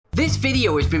This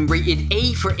video has been rated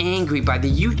A for Angry by the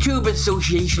YouTube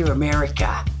Association of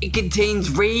America. It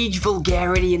contains rage,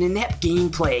 vulgarity, and inept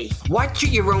gameplay. Watch at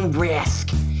your own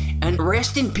risk. And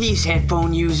rest in peace,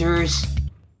 headphone users.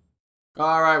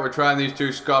 Alright, we're trying these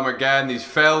two scum again, these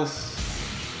filth.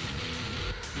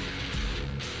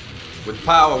 With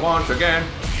power once again.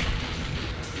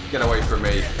 Get away from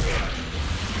me.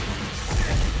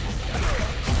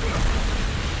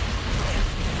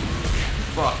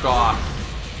 Fuck off.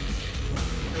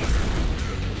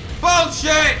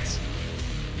 Bullshit!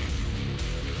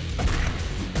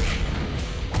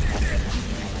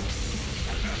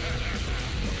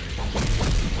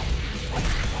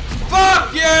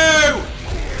 Fuck you!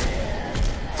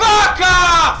 Fuck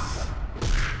off!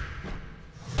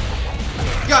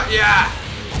 Got ya!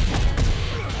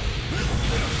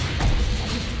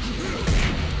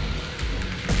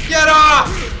 Get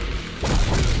off!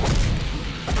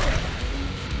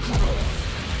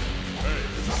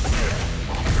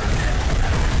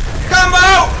 Come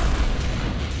out!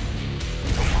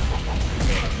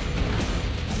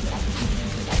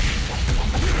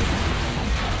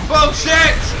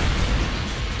 Bullshit!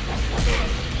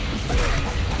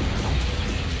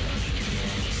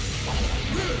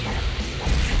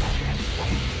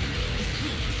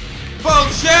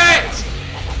 Bullshit!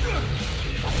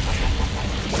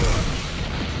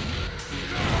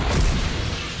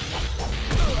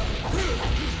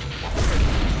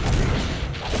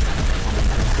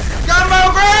 Got him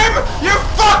over him! You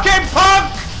fucking punk!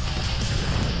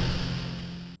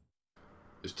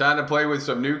 It's time to play with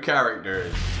some new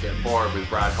characters. Get bored with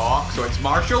Brad Hawk, so it's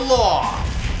martial law.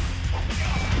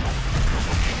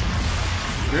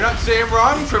 You're not seeing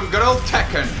run from good old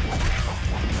Tekken.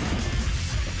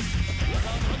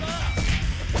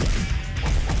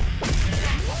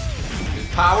 His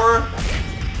power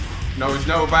knows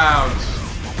no bounds.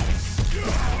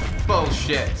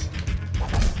 Bullshit.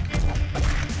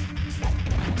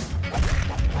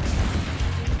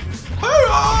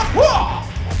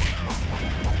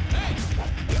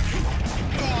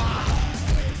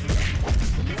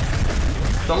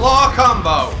 The law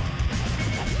combo.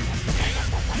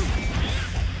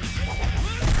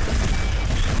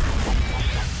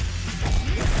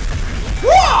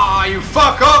 Wah! You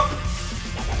fuck up.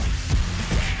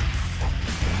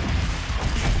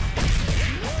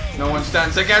 No one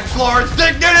stands against Lord's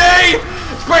dignity,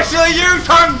 especially you,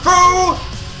 Kung Fu.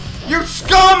 You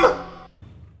scum.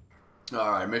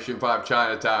 Alright, Mission 5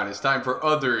 Chinatown. It's time for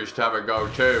others to have a go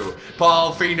too.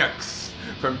 Paul Phoenix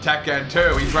from Tekken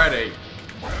 2. He's ready.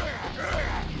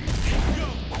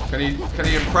 Can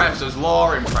he impress? Does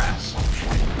Law impress?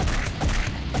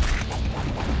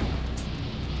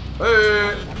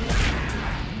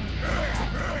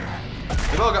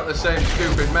 They've all got the same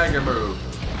stupid mega move.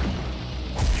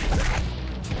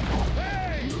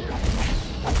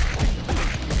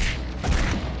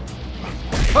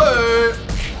 Hey!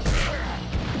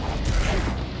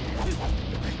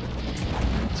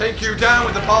 Take you down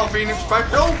with the Paul Phoenix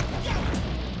special.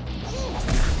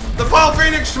 The Paul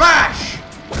Phoenix smash!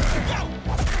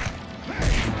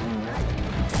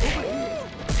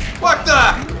 What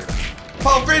the?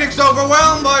 Paul Phoenix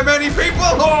overwhelmed by many people?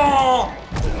 Oh!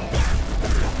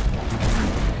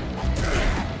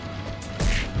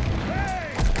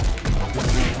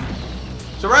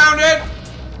 Surrounded!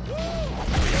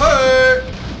 Hey!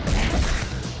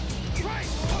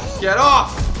 Get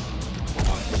off!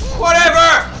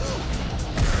 Whatever!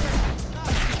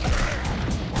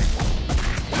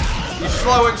 He's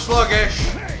slow and sluggish.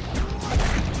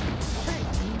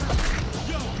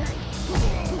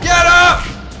 Get up!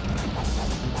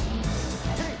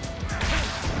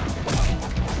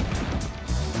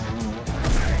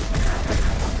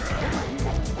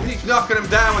 He's knocking him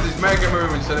down with his mega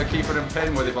move instead of keeping him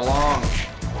pinned where they belong.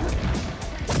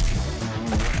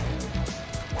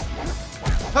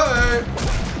 Hey!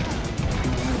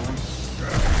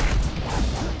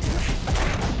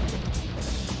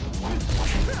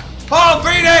 Paul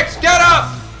Phoenix, get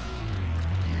up!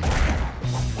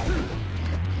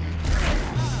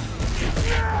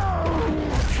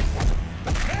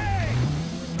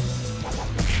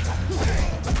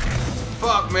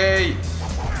 Fuck me!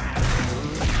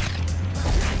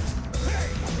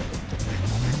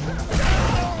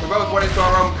 We both went into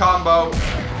our own combo.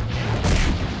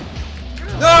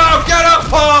 No! Get up,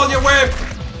 Paul, you whip!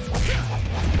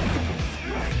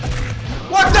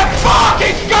 What the fuck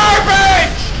is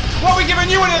garbage? What, we giving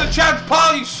you another chance,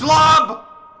 Paul, you slob?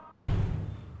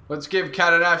 Let's give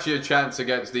Kadadashi a chance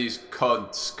against these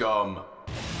cunt scum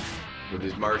with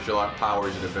his martial art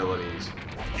powers and abilities.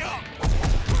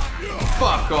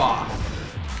 Fuck off.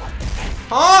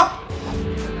 Huh?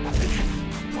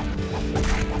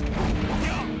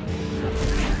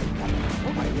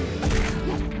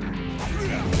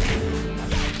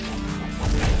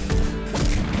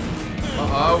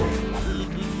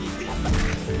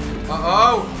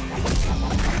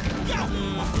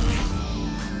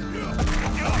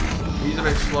 He's a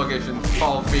bit sluggish and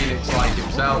Paul Phoenix like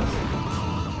himself.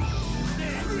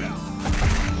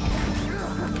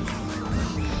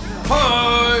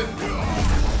 Hi!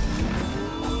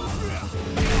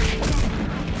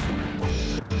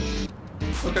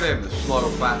 Look at him, the slow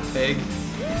fat pig.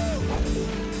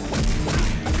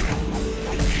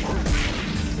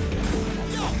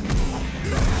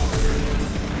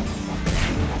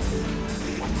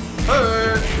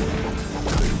 Hey!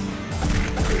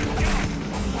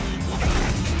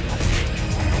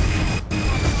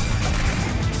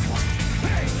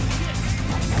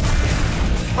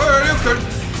 Hey, you can...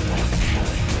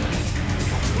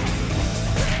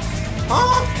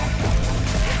 Huh?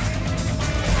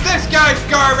 This guy's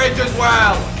garbage as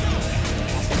well!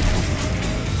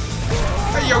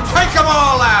 Hey, you take them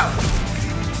all out!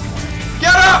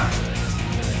 Get up!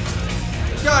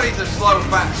 God, he's a slow,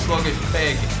 fat, sluggish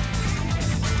pig.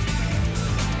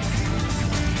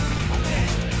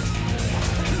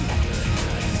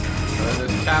 Turn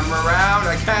this camera around,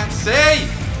 I can't see!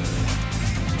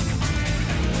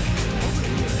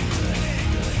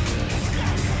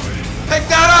 Pick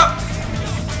that up!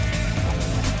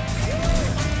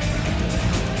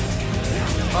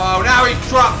 Oh, now he's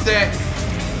dropped it!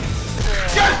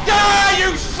 Just die,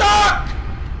 you suck!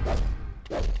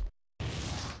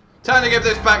 Time to give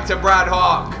this back to Brad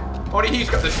Hawk. Only he's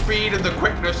got the speed and the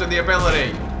quickness and the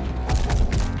ability.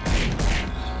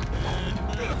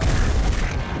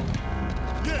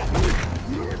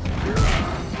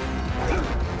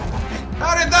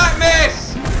 How did that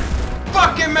miss?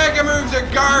 Fucking Mega Moves are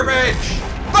garbage!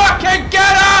 Fucking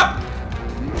get up!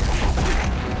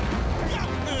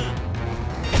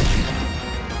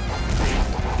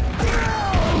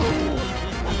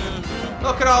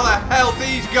 Look at all the health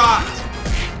he's got!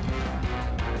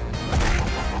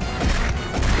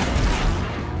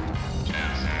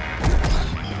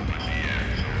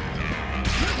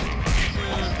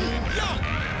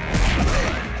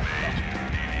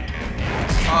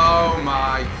 Oh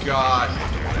my god.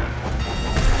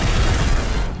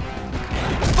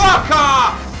 Fuck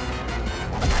off!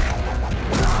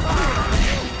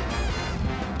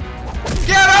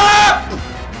 Get up!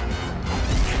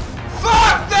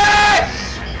 Fuck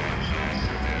this!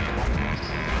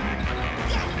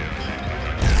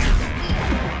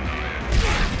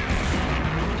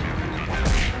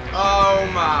 Oh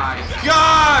my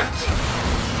god!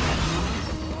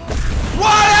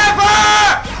 Whatever!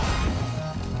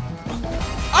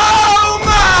 Oh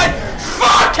my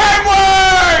fucking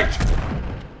word!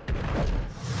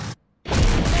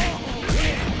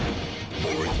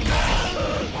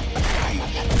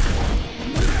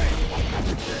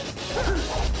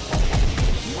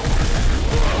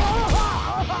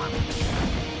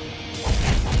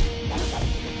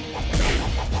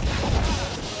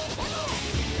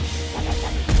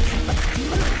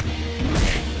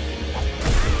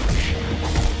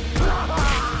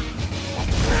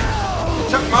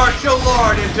 Took martial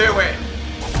law to do it.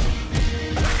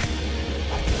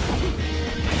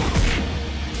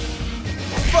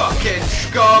 Fucking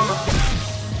scum.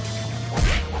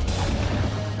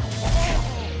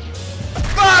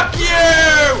 Fuck you!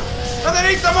 And then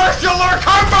eat the martial law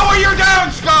combo when you're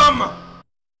down, scum!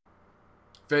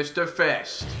 Fist to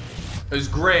fist. As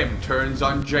Grim turns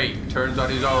on Jake, turns on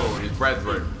his own, his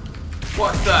brethren.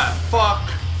 What the fuck?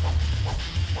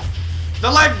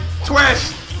 The leg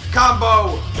twist!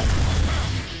 Combo!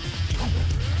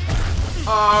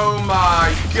 Oh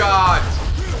my god!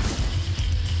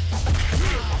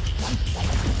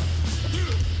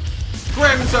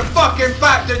 Grim's a fucking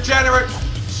fat degenerate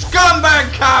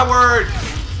scumbag coward!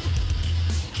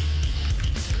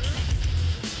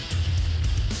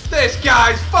 This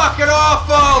guy's fucking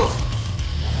awful!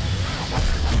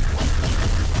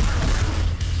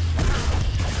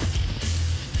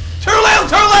 Too little,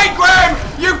 too late, Grim!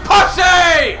 You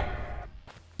pussy!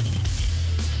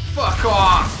 Fuck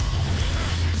off!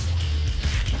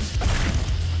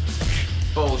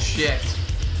 Bullshit.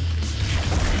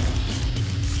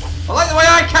 I like the way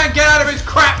I can't get out of his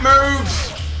crap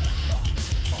moves!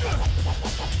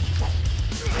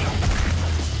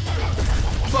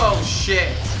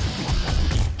 Bullshit.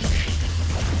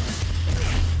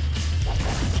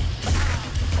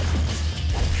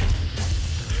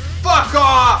 Fuck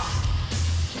off!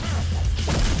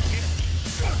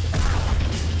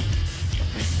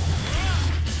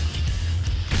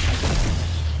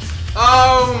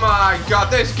 Oh my god,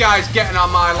 this guy's getting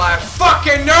on my last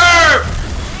fucking nerve!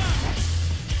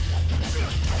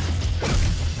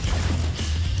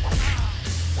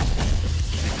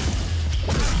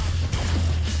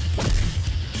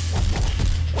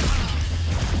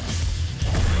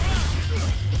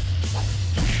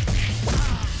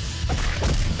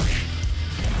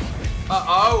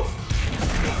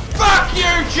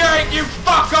 Jake, you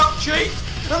fuck up cheat!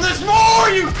 And there's more,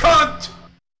 you cunt!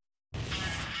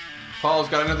 Paul's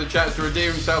got another chance to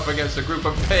redeem himself against a group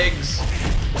of pigs.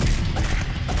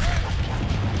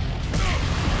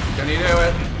 Can he do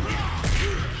it?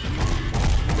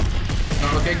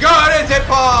 Not looking good, is it,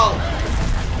 Paul?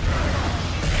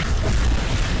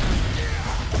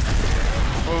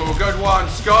 Oh, good one,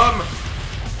 scum.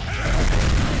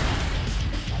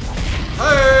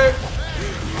 Hey!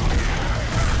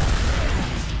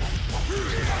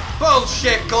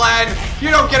 Bullshit, Glenn!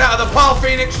 You don't get out of the Paul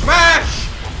Phoenix smash!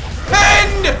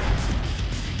 Pinned!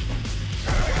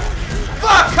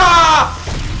 Fuck off!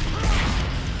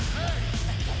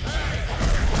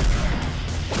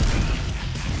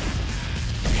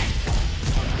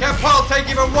 Can Paul take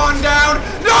even one down?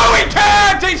 No, he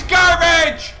can't! He's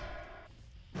garbage!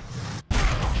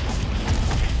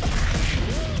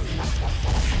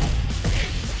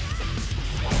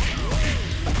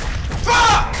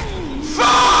 Fuck!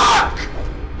 Fuck!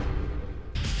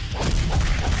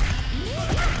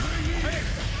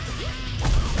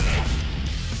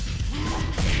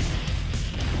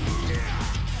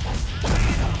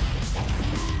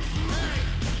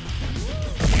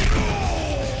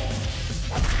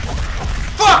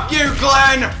 Fuck you,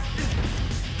 Glenn!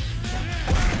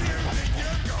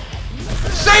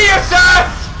 See you,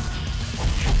 Seth!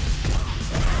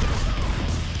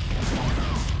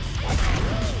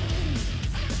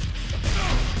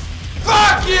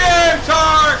 Fuck you,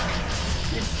 Tark!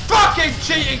 You fucking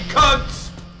cheating cunts!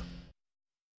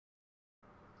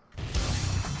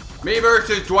 Me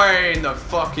versus Dwayne, the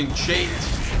fucking cheat.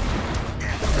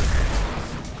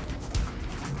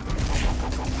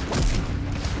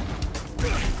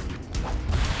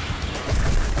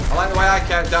 I like the way I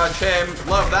can't dodge him.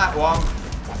 Love that one.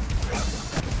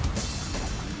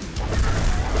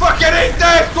 Fucking eat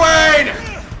this, Dwayne!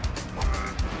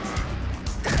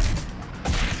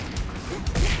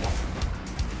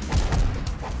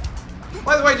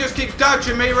 By the way, just keeps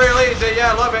dodging me real easy.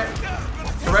 Yeah, love it.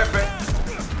 Terrific.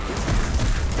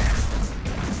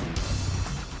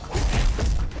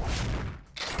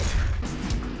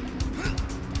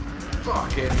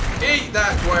 Fucking eat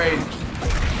that, Dwayne.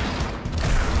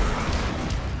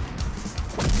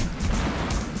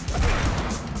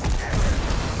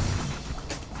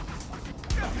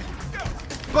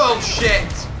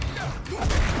 Bullshit!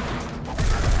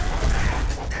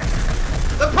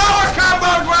 The power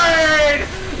combo, Dwayne!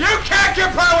 You can't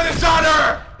compare with its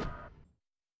honor!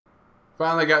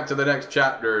 Finally got to the next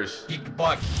chapters.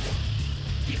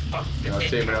 Now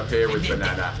teaming up here with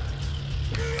Banana.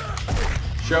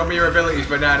 Show me your abilities,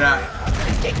 Banana.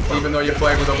 Even though you're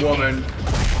playing with a woman,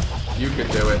 you can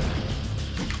do it.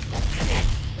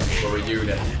 We're a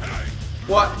unit.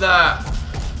 What the?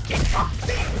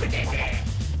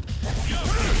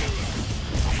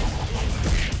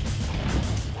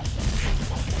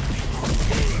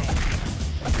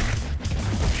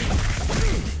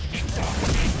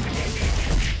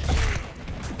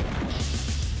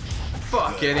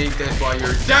 Fucking eat this while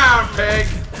you're down, pig!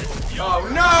 Oh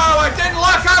no, I didn't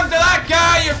lock onto that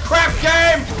guy, you crap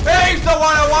game! He's the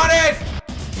one I wanted!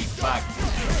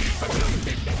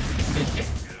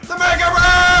 The Mega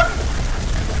Move!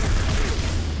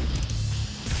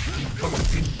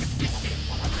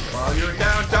 While you're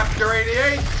down, Dr.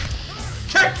 88!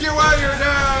 Kick you while you're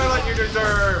down like you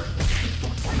deserve!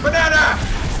 Banana!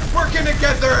 Working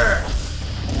together!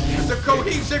 It's a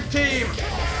cohesive team!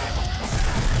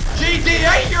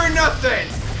 GD8, you're nothing!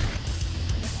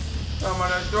 I'm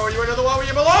gonna throw you into the wall where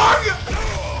you belong!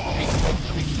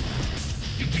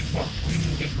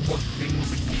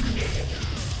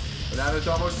 Banana's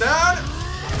almost down.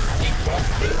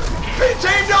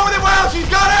 Team doing it well, she's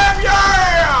got him,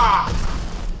 yeah!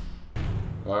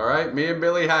 Alright, me and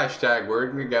Billy hashtag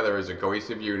working together as a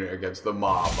cohesive unit against the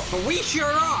mob. We sure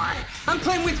are! I'm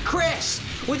playing with Chris,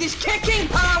 with his kicking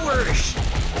powers!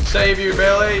 Save you,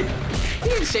 Billy! You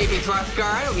didn't save me, Throthgar.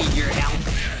 I don't need your help.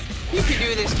 You can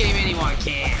do this game, anyone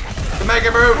can. The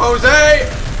Mega Move, Jose!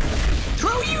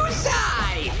 Throw you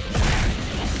aside!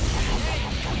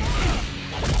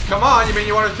 Come on, you mean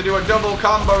you want us to do a double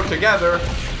combo together?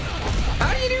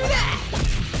 How do you do that?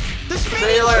 The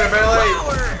See you later, Billy!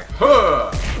 Power.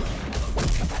 Huh!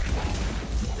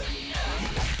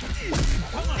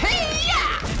 Hey-ya!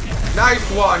 Nice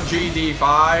one,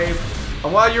 GD5.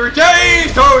 And while you're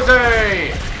dazed,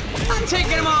 Jose! I'm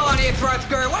taking them all on you,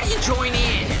 Throthgar. Why don't you join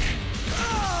in?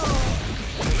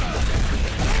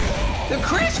 The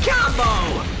Chris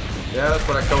combo! Yeah, that's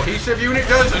what a cohesive unit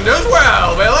does and does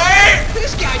well, Billy!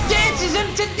 This guy dances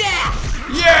him to death!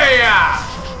 Yeah!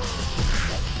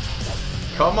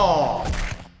 Come on.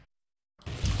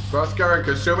 Hrothgar and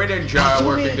Kasumi Ninja are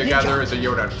working together as a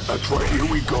unit. That's right, here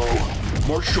we go.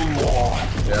 Martial law.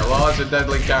 Yeah, Law's a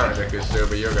deadly character,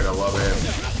 Kasumi. You're gonna love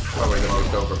him. Probably the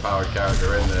most overpowered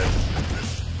character in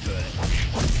this.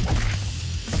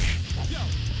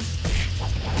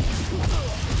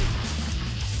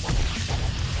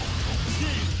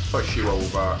 Push you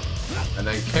over. And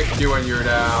then kick you when you're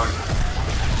down.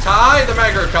 Tie the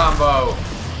mega combo.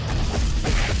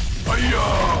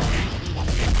 Hiya!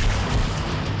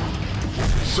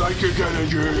 Psychic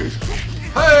energies.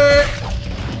 Hey!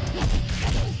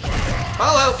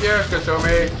 I'll help you,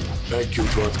 Kasumi. Thank you,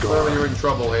 Clearly Hrothgar. you're in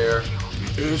trouble here.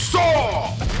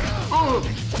 Saw!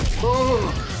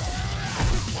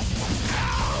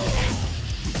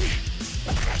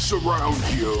 Surround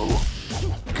you.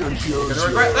 Confuse You're you. gonna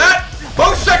regret that!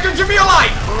 Most seconds of your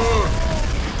life!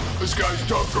 This guy's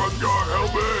tough, Hrothgar.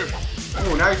 Help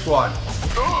me. Ooh, nice one.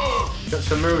 Got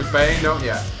some moves, Bane, don't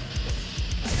ya?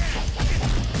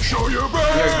 Show your You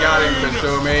best. got him,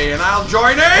 Kasumi, and I'll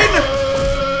join in!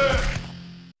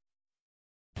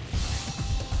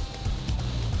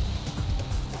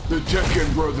 The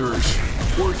Tekken brothers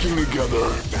working together.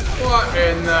 What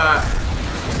in the...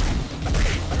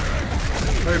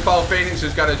 Maybe Paul Phoenix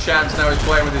has got a chance now. He's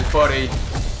playing with his buddy.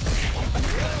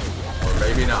 Or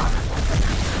maybe not.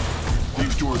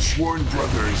 These two are sworn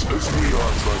brothers, as we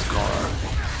are, Hrothgar.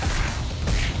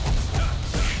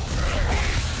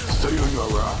 Stay on your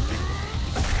rock.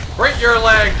 Break your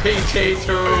leg, PT2.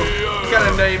 What kind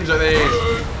of names are these?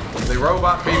 Are they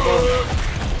robot people?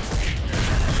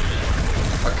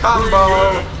 A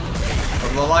combo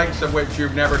of the likes of which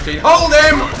you've never seen. Hold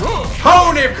him!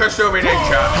 Hold him, Kasumi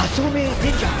Ninja! Kasumi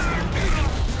Ninja.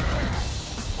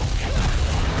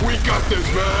 We got this,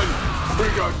 man. We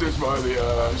got this by the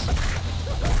ass.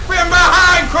 From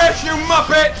behind, Chris, you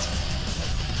muppet!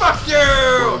 Fuck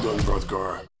Well you! done,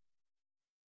 Hrothgar.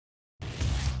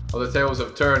 Well, the tables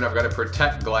have turned. I've got to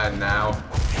protect Glenn now.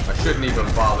 I shouldn't even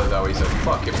bother, though. He's a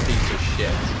fucking piece of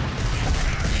shit.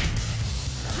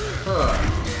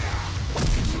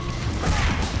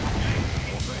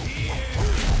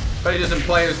 But he doesn't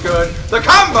play as good. The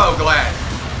combo, Glenn!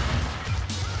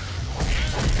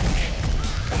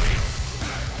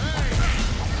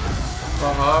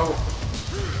 Uh-oh.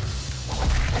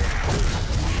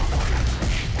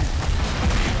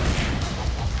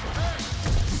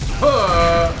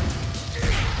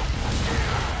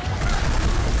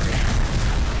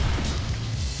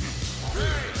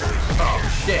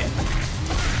 Oh, shit.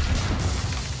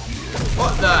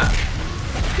 What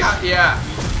the? Got ya.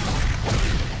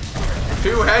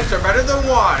 Two heads are better than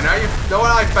one. Now you know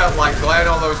what I felt like, Glenn,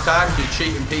 all those times, you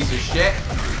cheating piece of shit.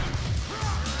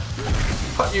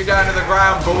 Put you down to the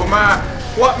ground, boomer.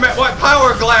 What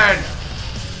power, Glenn?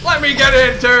 Let me get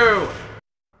into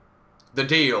the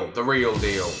deal, the real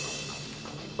deal.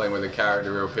 Playing with a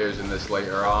character who appears in this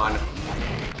later on.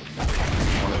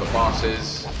 One of the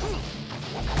bosses.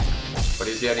 But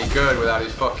is he any good without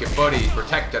his fucking buddies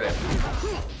protecting him?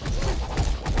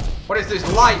 What is this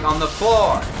light on the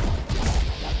floor?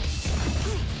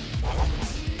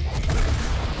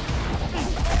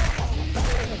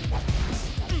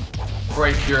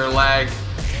 Break your leg.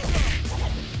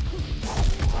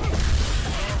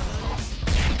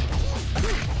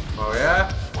 Oh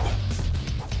yeah?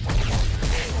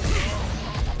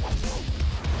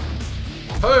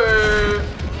 Hey!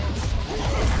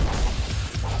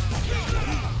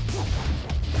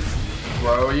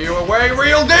 Throw you away,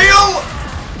 real deal!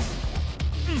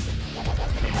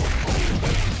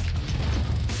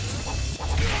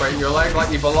 Break your leg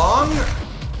like you belong.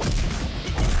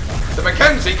 The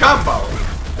Mackenzie combo!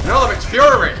 In all of its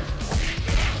fury!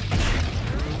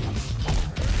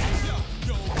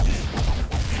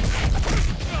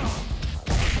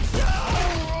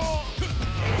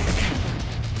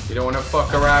 You don't want to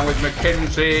fuck around with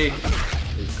Mackenzie.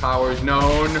 His power's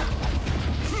known.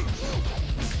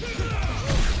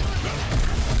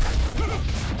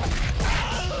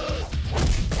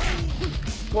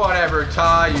 Whatever,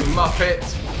 Ty, you muppet.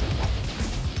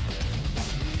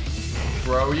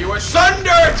 Throw you asunder,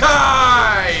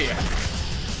 Ty!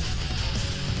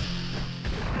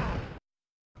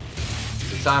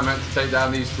 It's time to take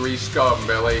down these three scum,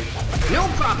 Billy. No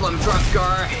problem,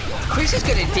 Hrothgar. Chris is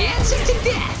gonna dance him to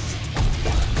death.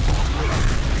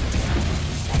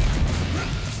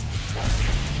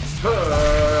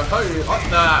 Hey, what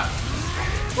the?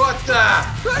 What the?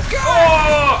 Hrothgar!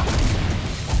 Oh!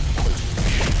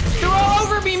 They're all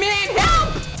over me, man!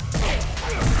 Help!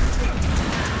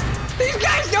 These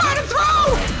guys know how to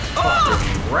throw!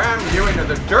 Oh! Ram you into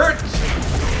the dirt!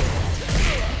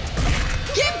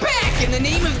 Get back in the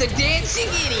name of the dancing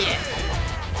idiot!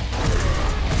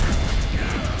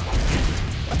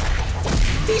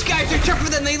 These guys are tougher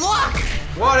than they look!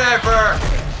 Whatever!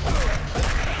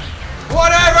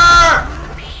 Whatever!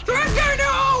 Thruster,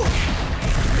 no!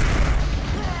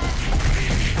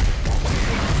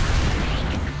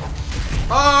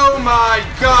 Oh my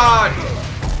god!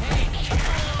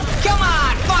 Come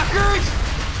on, fuckers!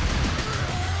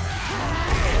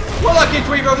 We're lucky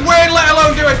to even win, let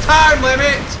alone do a time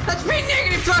limit! Let's be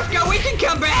negative, Tusko, we can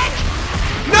come back!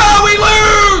 No, we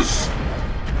lose!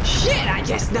 Shit, I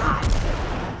guess not.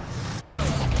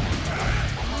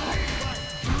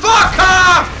 Fuck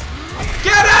off!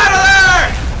 Get out of there!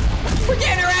 We're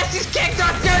getting our asses kicked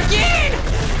on again!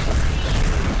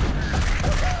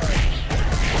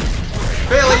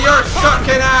 Billy, you're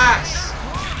sucking ass!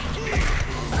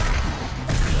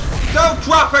 Don't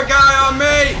drop a guy on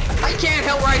me! I can't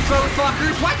help right throw,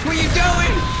 fuckers. Watch what you're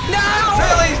doing! No!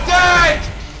 Billy's dead!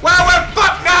 Well, we're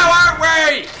fucked now, aren't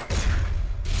we?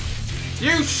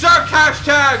 You suck,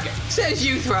 hashtag! Says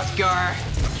you, Thruskar.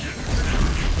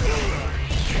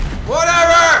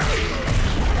 Whatever!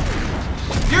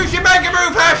 You should make a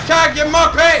move, hashtag, you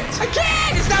muppet! I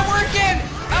can't! It's not working!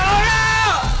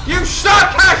 Oh You suck,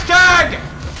 hashtag!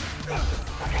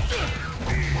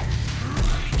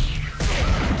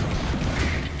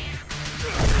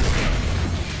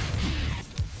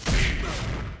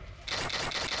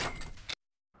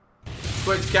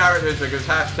 Switch characters because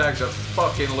hashtag's a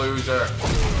fucking loser.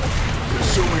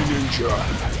 Kasumi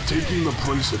Ninja, taking the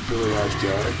place of Billy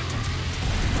Hashtag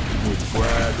with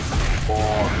Brad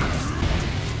Fogg.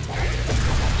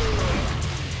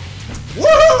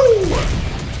 Woo!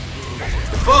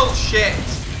 Bullshit!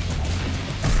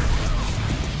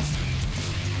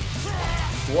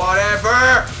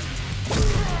 Whatever!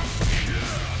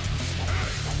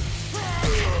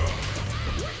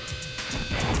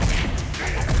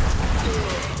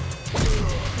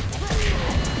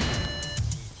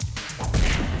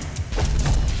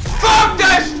 Fuck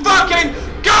this fucking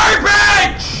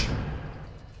garbage!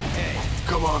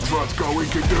 Come on, Thrusko, we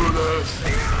can do this.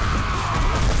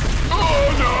 Oh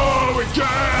no, we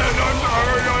can't! I'm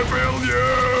sorry, I failed you!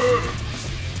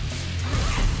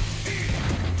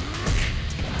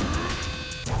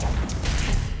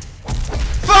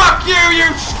 Fuck you, you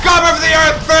scum of the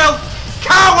earth filth!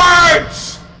 Cowards!